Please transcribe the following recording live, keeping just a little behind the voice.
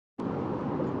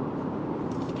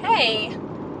Hey,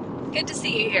 good to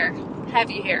see you here. Have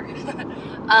you here.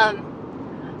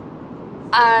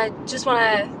 I just want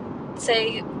to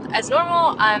say, as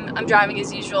normal, I'm driving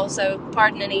as usual, so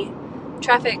pardon any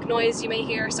traffic noise you may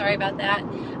hear. Sorry about that.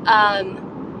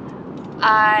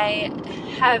 I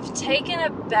have taken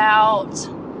about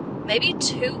maybe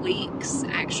 2 weeks,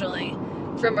 actually,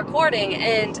 from recording,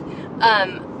 and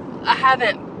I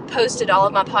haven't posted all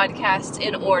of my podcasts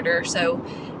in order, so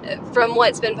from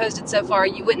what's been posted so far,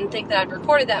 you wouldn't think that I'd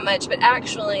recorded that much, but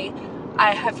actually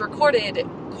I have recorded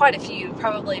quite a few,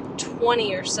 probably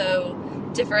 20 or so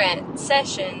different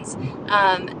sessions,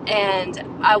 and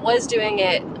I was doing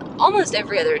it almost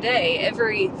every other day,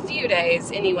 every few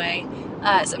days anyway,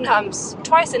 sometimes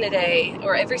twice in a day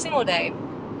or every single day,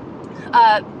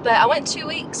 but I went 2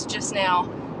 weeks just now,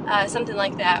 something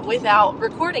like that, without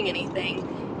recording anything,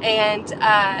 and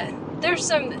there's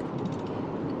some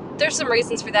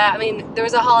reasons for that. I mean, there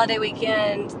was a holiday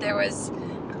weekend, there was,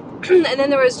 and then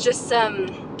there was just some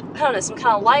kind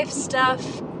of life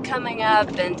stuff coming up,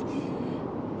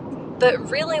 but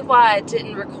really why I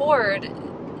didn't record,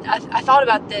 I thought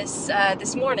about this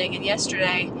this morning and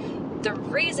yesterday. The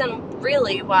reason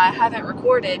really why I haven't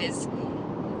recorded is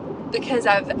because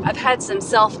I've had some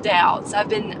self-doubts. I've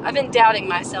been doubting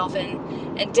myself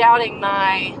and doubting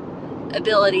my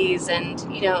abilities, and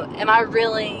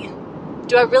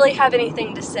do I really have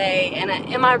anything to say, and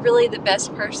am I really the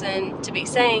best person to be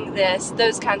saying this?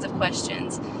 Those kinds of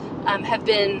questions have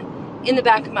been in the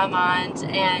back of my mind,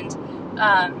 and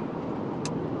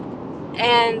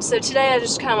so today I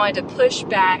just kind of wanted to push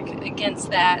back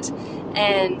against that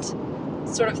and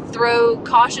sort of throw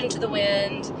caution to the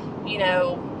wind,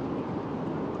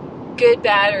 good,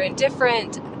 bad, or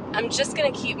indifferent. I'm just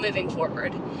going to keep moving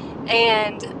forward,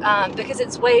 and because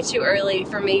it's way too early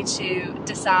for me to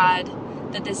decide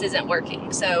that this isn't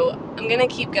working, so I'm gonna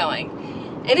keep going.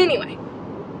 And anyway,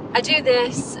 I do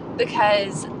this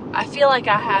because I feel like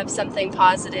I have something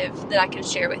positive that I can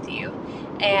share with you,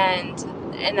 and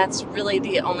that's really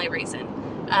the only reason.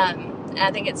 And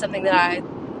I think it's something that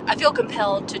I feel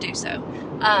compelled to do so.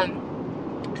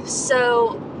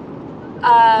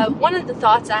 One of the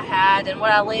thoughts I had and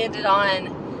what I landed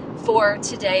on for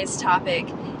today's topic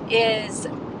is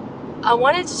I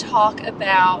wanted to tell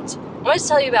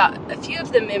you about a few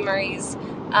of the memories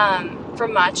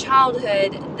from my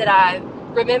childhood that I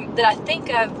remember, that I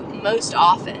think of most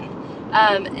often,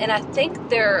 and I think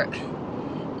they're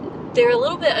a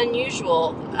little bit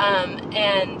unusual,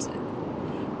 and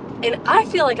I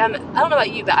feel like I don't know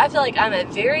about you, but I feel like I'm a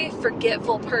very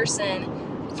forgetful person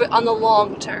on the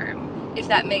long term, if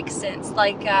that makes sense.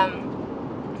 Like I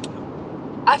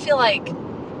feel like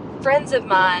friends of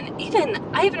mine,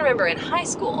 I even remember in high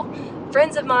school,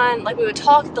 friends of mine, like we would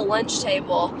talk at the lunch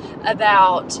table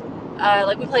about,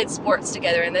 like we played sports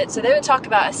together, and so they would talk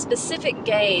about a specific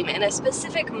game and a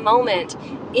specific moment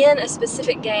in a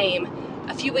specific game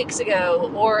a few weeks ago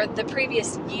or the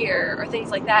previous year or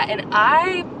things like that, and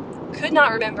I could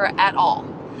not remember at all.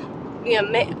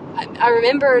 I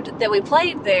remembered that we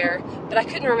played there, but I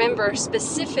couldn't remember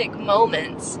specific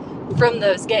moments from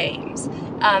those games.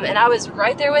 And I was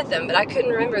right there with them, but I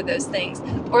couldn't remember those things.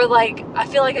 Or like, I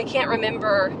feel like I can't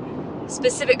remember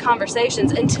specific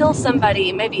conversations until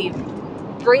somebody maybe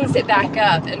brings it back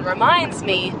up and reminds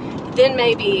me, then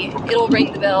maybe it'll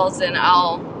ring the bells and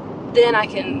then I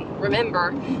can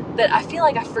remember. But I feel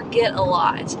like I forget a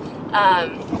lot,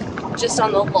 just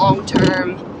on the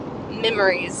long-term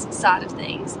memories side of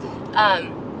things.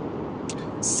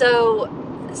 So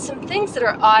some things that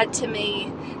are odd to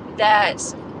me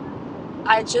that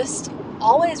I just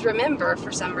always remember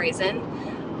for some reason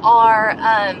are,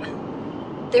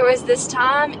 there was this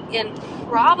time in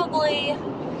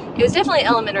it was definitely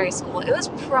elementary school. It was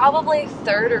probably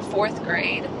 3rd or 4th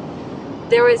grade.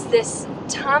 There was this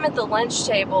time at the lunch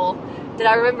table that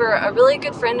I remember a really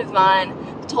good friend of mine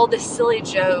told this silly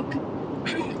joke,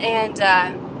 and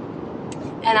I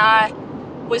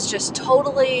was just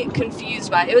totally confused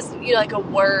by it. It was, like a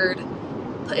word.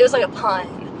 It was like a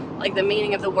pun, like the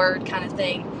meaning of the word kind of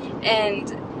thing. And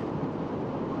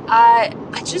I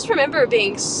just remember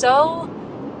being so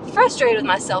frustrated with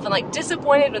myself and like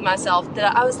disappointed with myself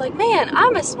that I was like, man,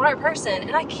 I'm a smart person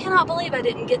and I cannot believe I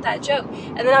didn't get that joke.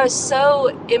 And then I was so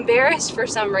embarrassed for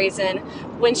some reason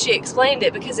when she explained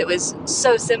it, because it was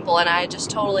so simple and I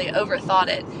just totally overthought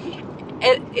it.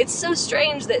 And it's so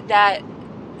strange that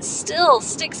still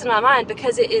sticks in my mind,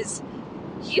 because it is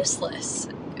useless.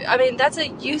 I mean, that's a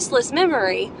useless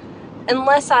memory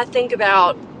unless I think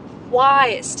about why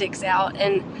it sticks out,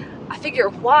 and I figure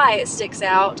why it sticks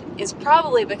out is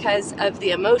probably because of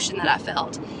the emotion that I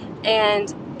felt.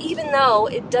 And even though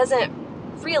it doesn't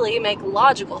really make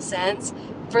logical sense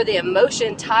for the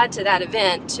emotion tied to that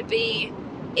event to be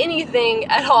anything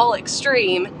at all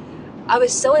extreme. I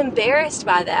was so embarrassed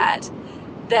by that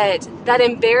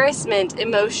embarrassment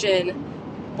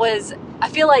emotion was, I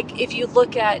feel like if you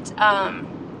look at,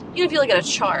 if you look at a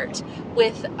chart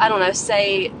with, I don't know,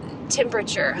 say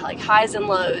temperature, like highs and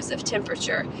lows of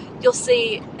temperature, you'll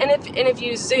see, and if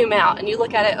you zoom out and you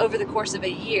look at it over the course of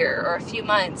a year or a few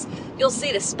months, you'll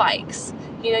see the spikes.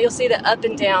 You'll see the up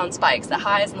and down spikes, the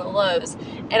highs and the lows.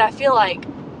 And I feel like,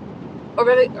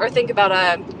 or think about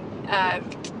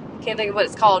can't think of what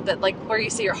it's called, but like where you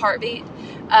see your heartbeat.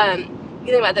 You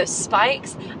think about those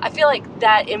spikes. I feel like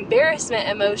that embarrassment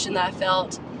emotion that I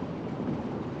felt,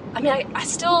 I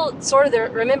still sort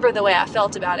of remember the way I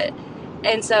felt about it.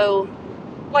 And so,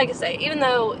 like I say, even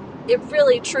though it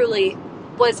really, truly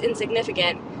was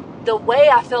insignificant, the way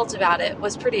I felt about it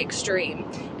was pretty extreme.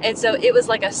 And so it was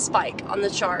like a spike on the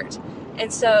chart.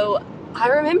 And so I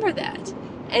remember that.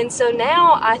 And so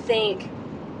now I think,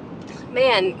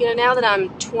 man, now that I'm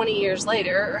 20 years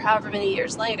later, or however many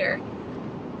years later,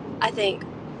 I think,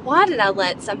 why did I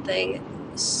let something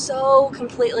so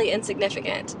completely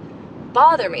insignificant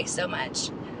bother me so much?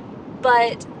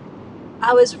 But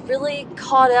I was really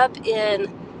caught up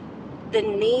in the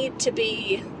need to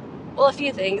be, well, a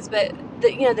few things, but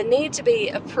the need to be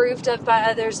approved of by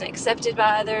others and accepted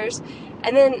by others,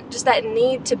 and then just that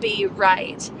need to be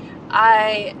right.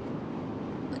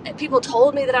 People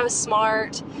told me that I was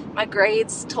smart. My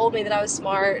grades told me that I was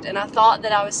smart, and I thought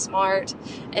that I was smart.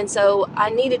 And so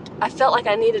I felt like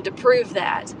I needed to prove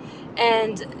that.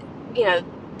 And,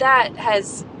 that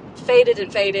has faded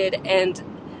and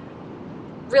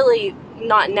really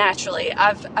not naturally.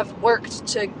 I've worked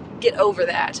to get over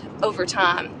that over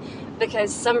time,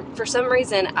 because for some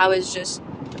reason I was just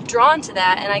drawn to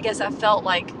that, and I guess I felt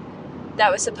like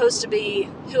that was supposed to be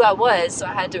who I was, so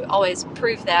I had to always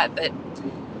prove that. But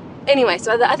anyway,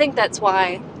 so I think that's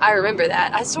why I remember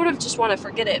that. I sort of just want to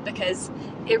forget it because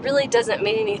it really doesn't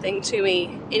mean anything to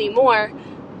me anymore,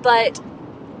 but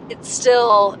it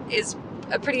still is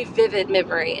a pretty vivid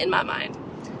memory in my mind.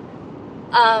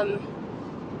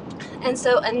 And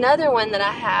so another one that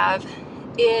I have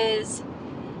is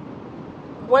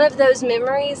one of those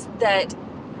memories that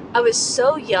I was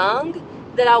so young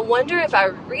that I wonder if I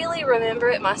really remember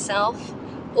it myself,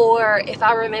 or if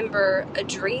I remember a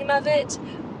dream of it,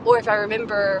 or if I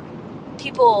remember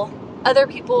other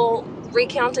people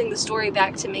recounting the story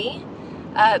back to me,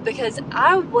 because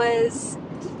I was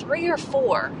 3 or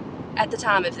 4 at the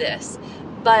time of this.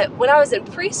 But when I was in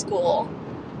preschool,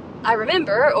 I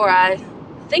remember, or I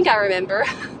think I remember,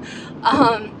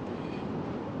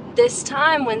 this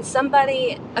time when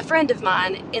a friend of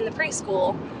mine in the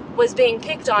preschool, was being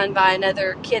picked on by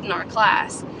another kid in our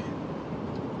class.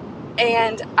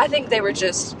 And I think they were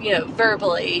just,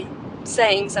 verbally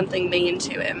saying something mean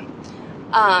to him.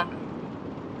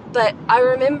 But I don't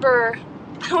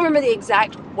remember the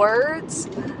exact words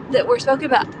that were spoken,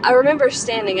 but I remember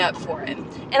standing up for him.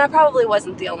 And I probably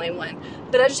wasn't the only one.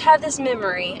 But I just have this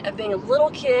memory of being a little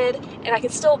kid, and I can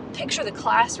still picture the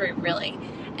classroom, really.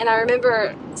 And I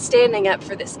remember standing up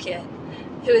for this kid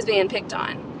who was being picked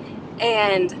on.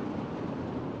 And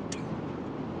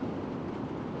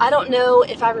I don't know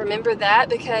if I remember that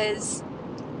because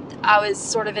I was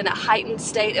sort of in a heightened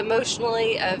state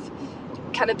emotionally of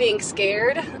kind of being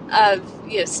scared of,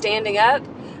 standing up,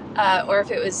 or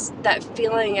if it was that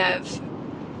feeling of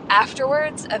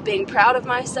afterwards of being proud of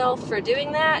myself for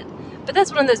doing that. But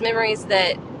that's one of those memories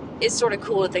that is sort of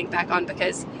cool to think back on,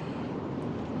 because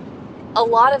a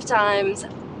lot of times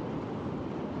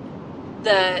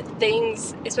the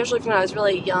things, especially when I was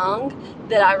really young,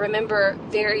 that I remember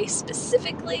very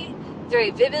specifically,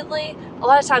 very vividly, a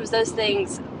lot of times those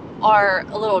things are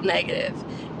a little negative.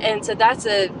 And so that's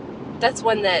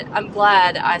one that I'm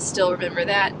glad I still remember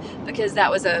that, because that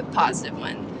was a positive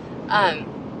one.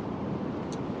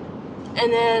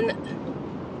 And then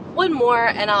one more,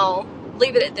 and I'll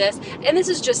leave it at this. And this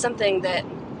is just something that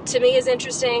to me is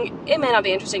interesting. It may not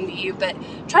be interesting to you, but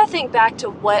try to think back to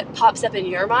what pops up in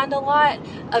your mind a lot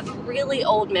of really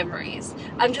old memories.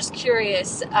 I'm just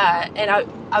curious, and I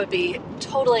would be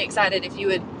totally excited if you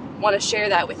would want to share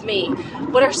that with me.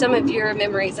 What are some of your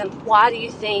memories, and why do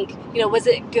you think, was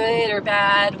it good or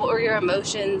bad? What were your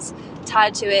emotions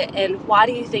tied to it, and why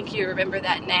do you think you remember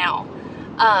that now?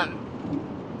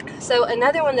 So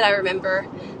another one that I remember,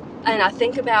 and I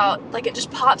think about, like, it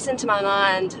just pops into my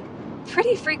mind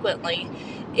pretty frequently,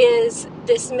 is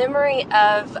this memory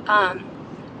of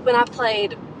when I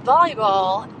played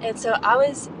volleyball. And so I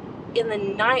was in the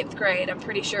 9th grade, I'm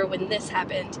pretty sure, when this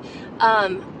happened.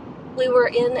 we were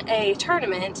in a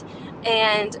tournament,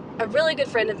 and a really good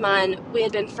friend of mine, we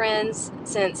had been friends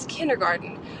since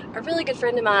kindergarten. A really good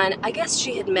friend of mine, I guess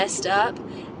she had messed up,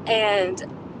 and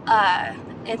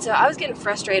so I was getting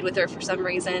frustrated with her for some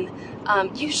reason.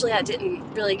 Usually I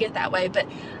didn't really get that way, but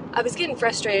I was getting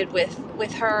frustrated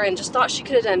with her and just thought she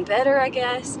could have done better, I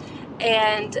guess.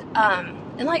 And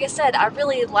like I said, I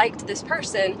really liked this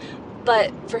person,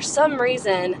 but for some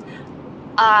reason,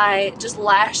 I just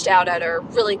lashed out at her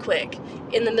really quick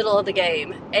in the middle of the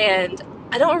game. And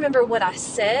I don't remember what I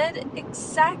said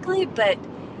exactly, but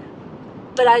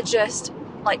I just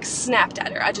like snapped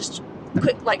at her. I just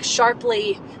quick, like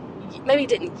sharply, maybe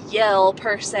didn't yell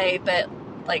per se, but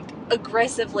like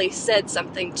aggressively said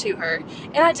something to her.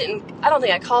 And I don't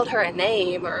think I called her a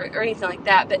name or anything like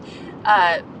that,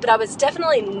 but I was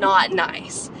definitely not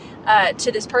nice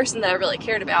to this person that I really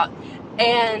cared about.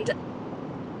 And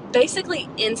basically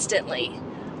instantly,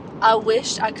 I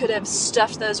wished I could have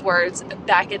stuffed those words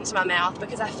back into my mouth,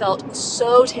 because I felt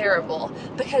so terrible.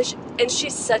 And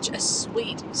she's such a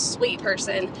sweet, sweet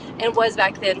person, and was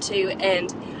back then too.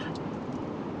 And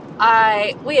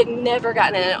we had never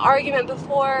gotten in an argument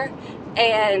before,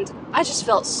 and I just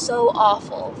felt so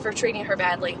awful for treating her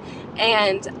badly.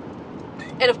 And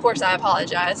of course I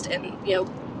apologized, and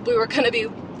we were going to be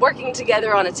working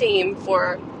together on a team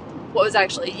for what was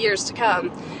actually years to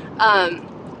come.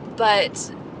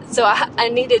 But so I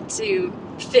needed to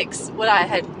fix what I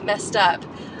had messed up.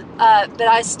 But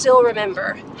I still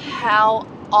remember how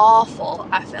awful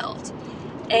I felt.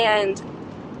 And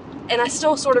I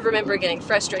still sort of remember getting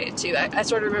frustrated too. I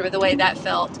sort of remember the way that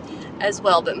felt as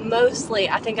well. But mostly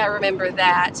I think I remember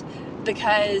that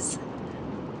because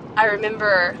I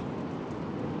remember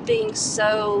being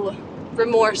so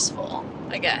remorseful,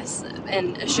 I guess,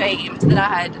 and ashamed that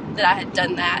I had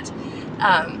done that.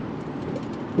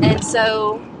 And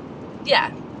so,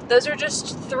 yeah, those are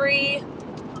just 3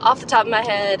 off the top of my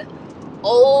head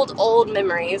old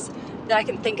memories that I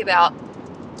can think about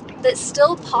that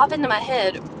still pop into my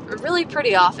head really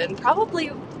pretty often,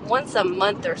 probably once a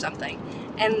month or something.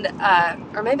 And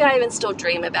or maybe I even still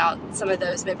dream about some of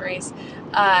those memories.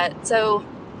 So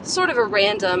sort of a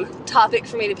random topic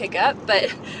for me to pick up,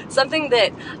 but something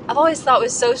that I've always thought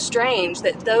was so strange,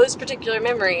 that those particular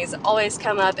memories always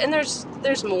come up. And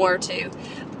there's more too,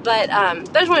 but I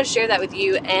just want to share that with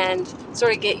you and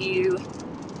sort of get you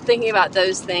thinking about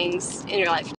those things in your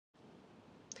life.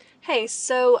 Hey,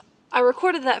 so I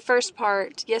recorded that first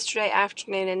part yesterday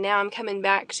afternoon, and now I'm coming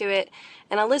back to it,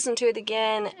 and I listened to it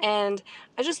again, and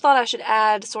I just thought I should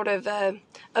add sort of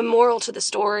a moral to the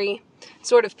story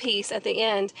sort of piece at the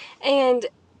end. And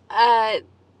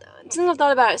since I've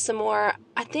thought about it some more,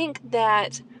 I think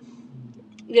that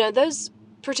those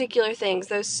particular things,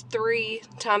 those 3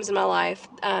 times in my life,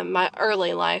 my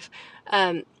early life,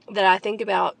 that I think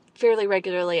about fairly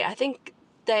regularly, I think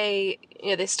they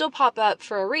still pop up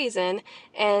for a reason.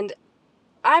 And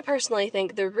I personally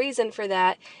think the reason for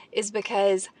that is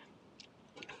because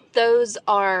those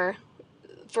are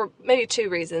for maybe 2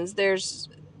 reasons. There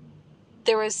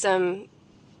was some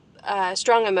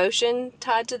strong emotion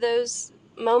tied to those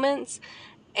moments,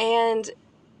 and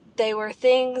they were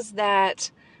things that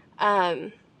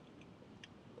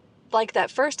like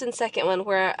that first and second one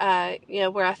where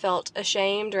where I felt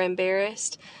ashamed or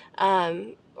embarrassed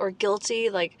or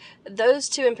guilty, like those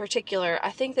 2 in particular.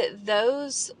 I think that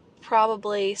those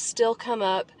probably still come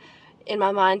up in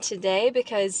my mind today,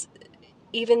 because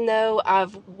even though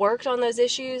I've worked on those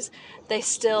issues, they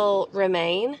still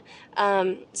remain.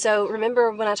 So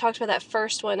remember when I talked about that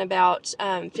first one about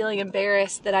feeling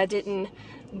embarrassed that I didn't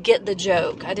get the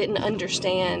joke, I didn't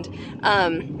understand.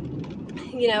 I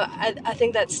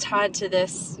think that's tied to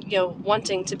this,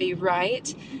 wanting to be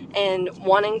right and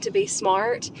wanting to be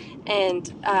smart,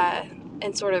 and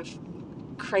sort of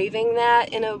craving that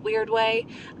in a weird way.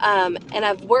 And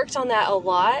I've worked on that a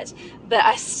lot, but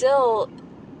I still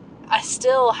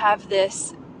have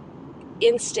this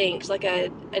instinct, like a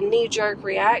knee-jerk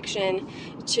reaction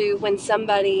to when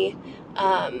somebody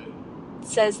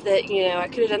says that, I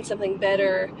could have done something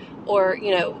better, or,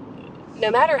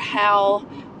 no matter how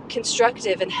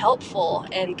constructive and helpful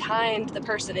and kind the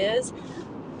person is,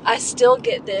 I still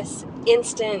get this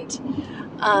instant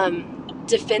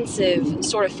defensive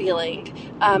sort of feeling.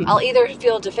 I'll either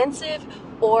feel defensive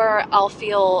or I'll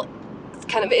feel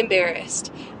kind of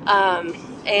embarrassed,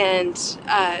 and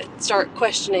start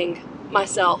questioning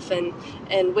myself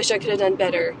and wish I could have done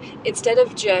better, instead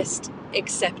of just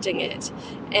accepting it.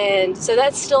 And so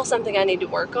that's still something I need to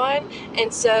work on.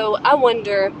 And so I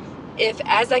wonder if,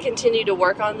 as I continue to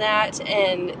work on that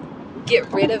and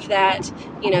get rid of that,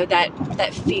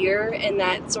 that fear and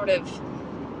that sort of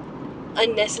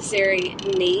unnecessary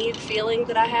need feeling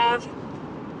that I have.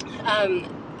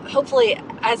 Hopefully,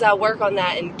 as I work on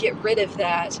that and get rid of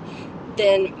that,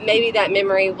 then maybe that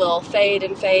memory will fade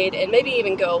and maybe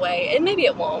even go away, and maybe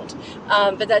it won't.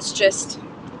 But that's just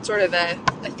sort of a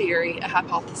theory, a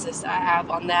hypothesis I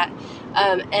have on that.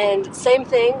 And same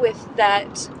thing with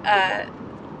that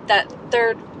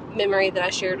third memory that I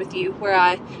shared with you, where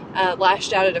I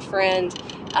lashed out at a friend.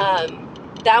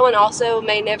 That one also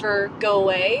may never go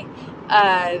away.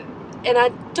 And I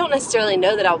don't necessarily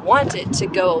know that I want it to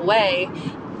go away,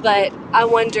 but I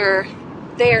wonder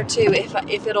there too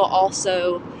if it'll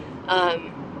also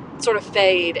sort of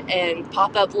fade and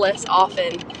pop up less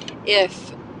often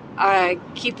if I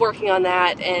keep working on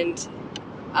that and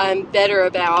I'm better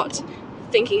about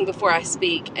thinking before I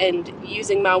speak and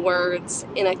using my words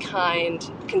in a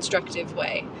kind, constructive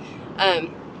way.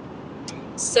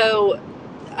 So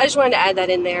I just wanted to add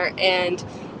that in there and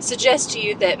suggest to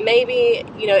you that maybe,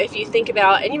 if you think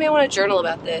about, and you may want to journal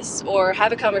about this or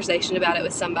have a conversation about it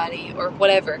with somebody or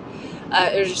whatever,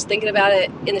 or just thinking about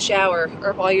it in the shower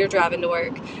or while you're driving to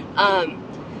work.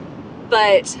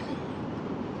 But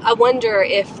I wonder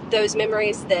if those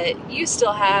memories that you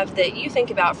still have that you think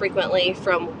about frequently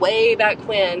from way back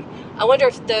when, I wonder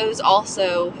if those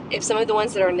also, if some of the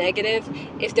ones that are negative,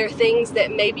 if they're things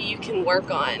that maybe you can work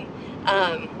on.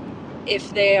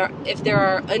 If there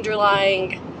are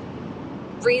underlying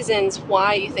reasons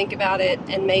why you think about it,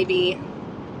 and maybe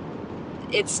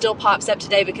it still pops up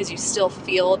today because you still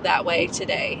feel that way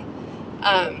today.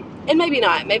 And maybe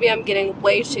not. Maybe I'm getting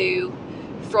way too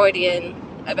Freudian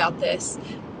about this,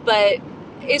 but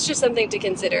it's just something to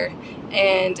consider,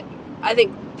 and I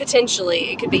think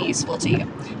potentially it could be useful to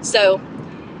you. So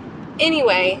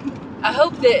anyway, I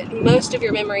hope that most of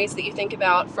your memories that you think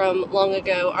about from long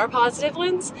ago are positive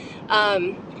ones.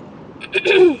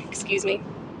 Excuse me.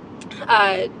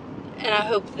 And I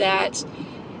hope that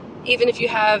even if you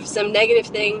have some negative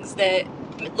things, that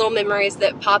little memories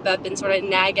that pop up and sort of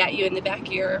nag at you in the back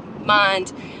of your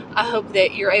mind, I hope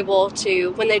that you're able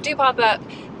to, when they do pop up,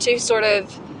 to sort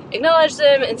of acknowledge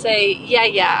them and say,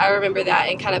 yeah, I remember that,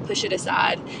 and kind of push it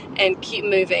aside and keep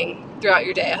moving throughout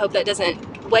your day. I hope that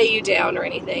doesn't weigh you down or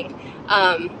anything,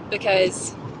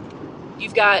 because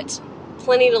you've got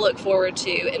plenty to look forward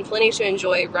to and plenty to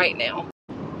enjoy right now.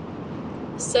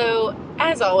 So,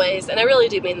 as always, and I really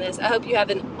do mean this, I hope you have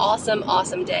an awesome,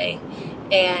 awesome day,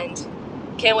 and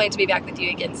can't wait to be back with you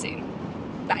again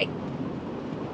soon. Bye.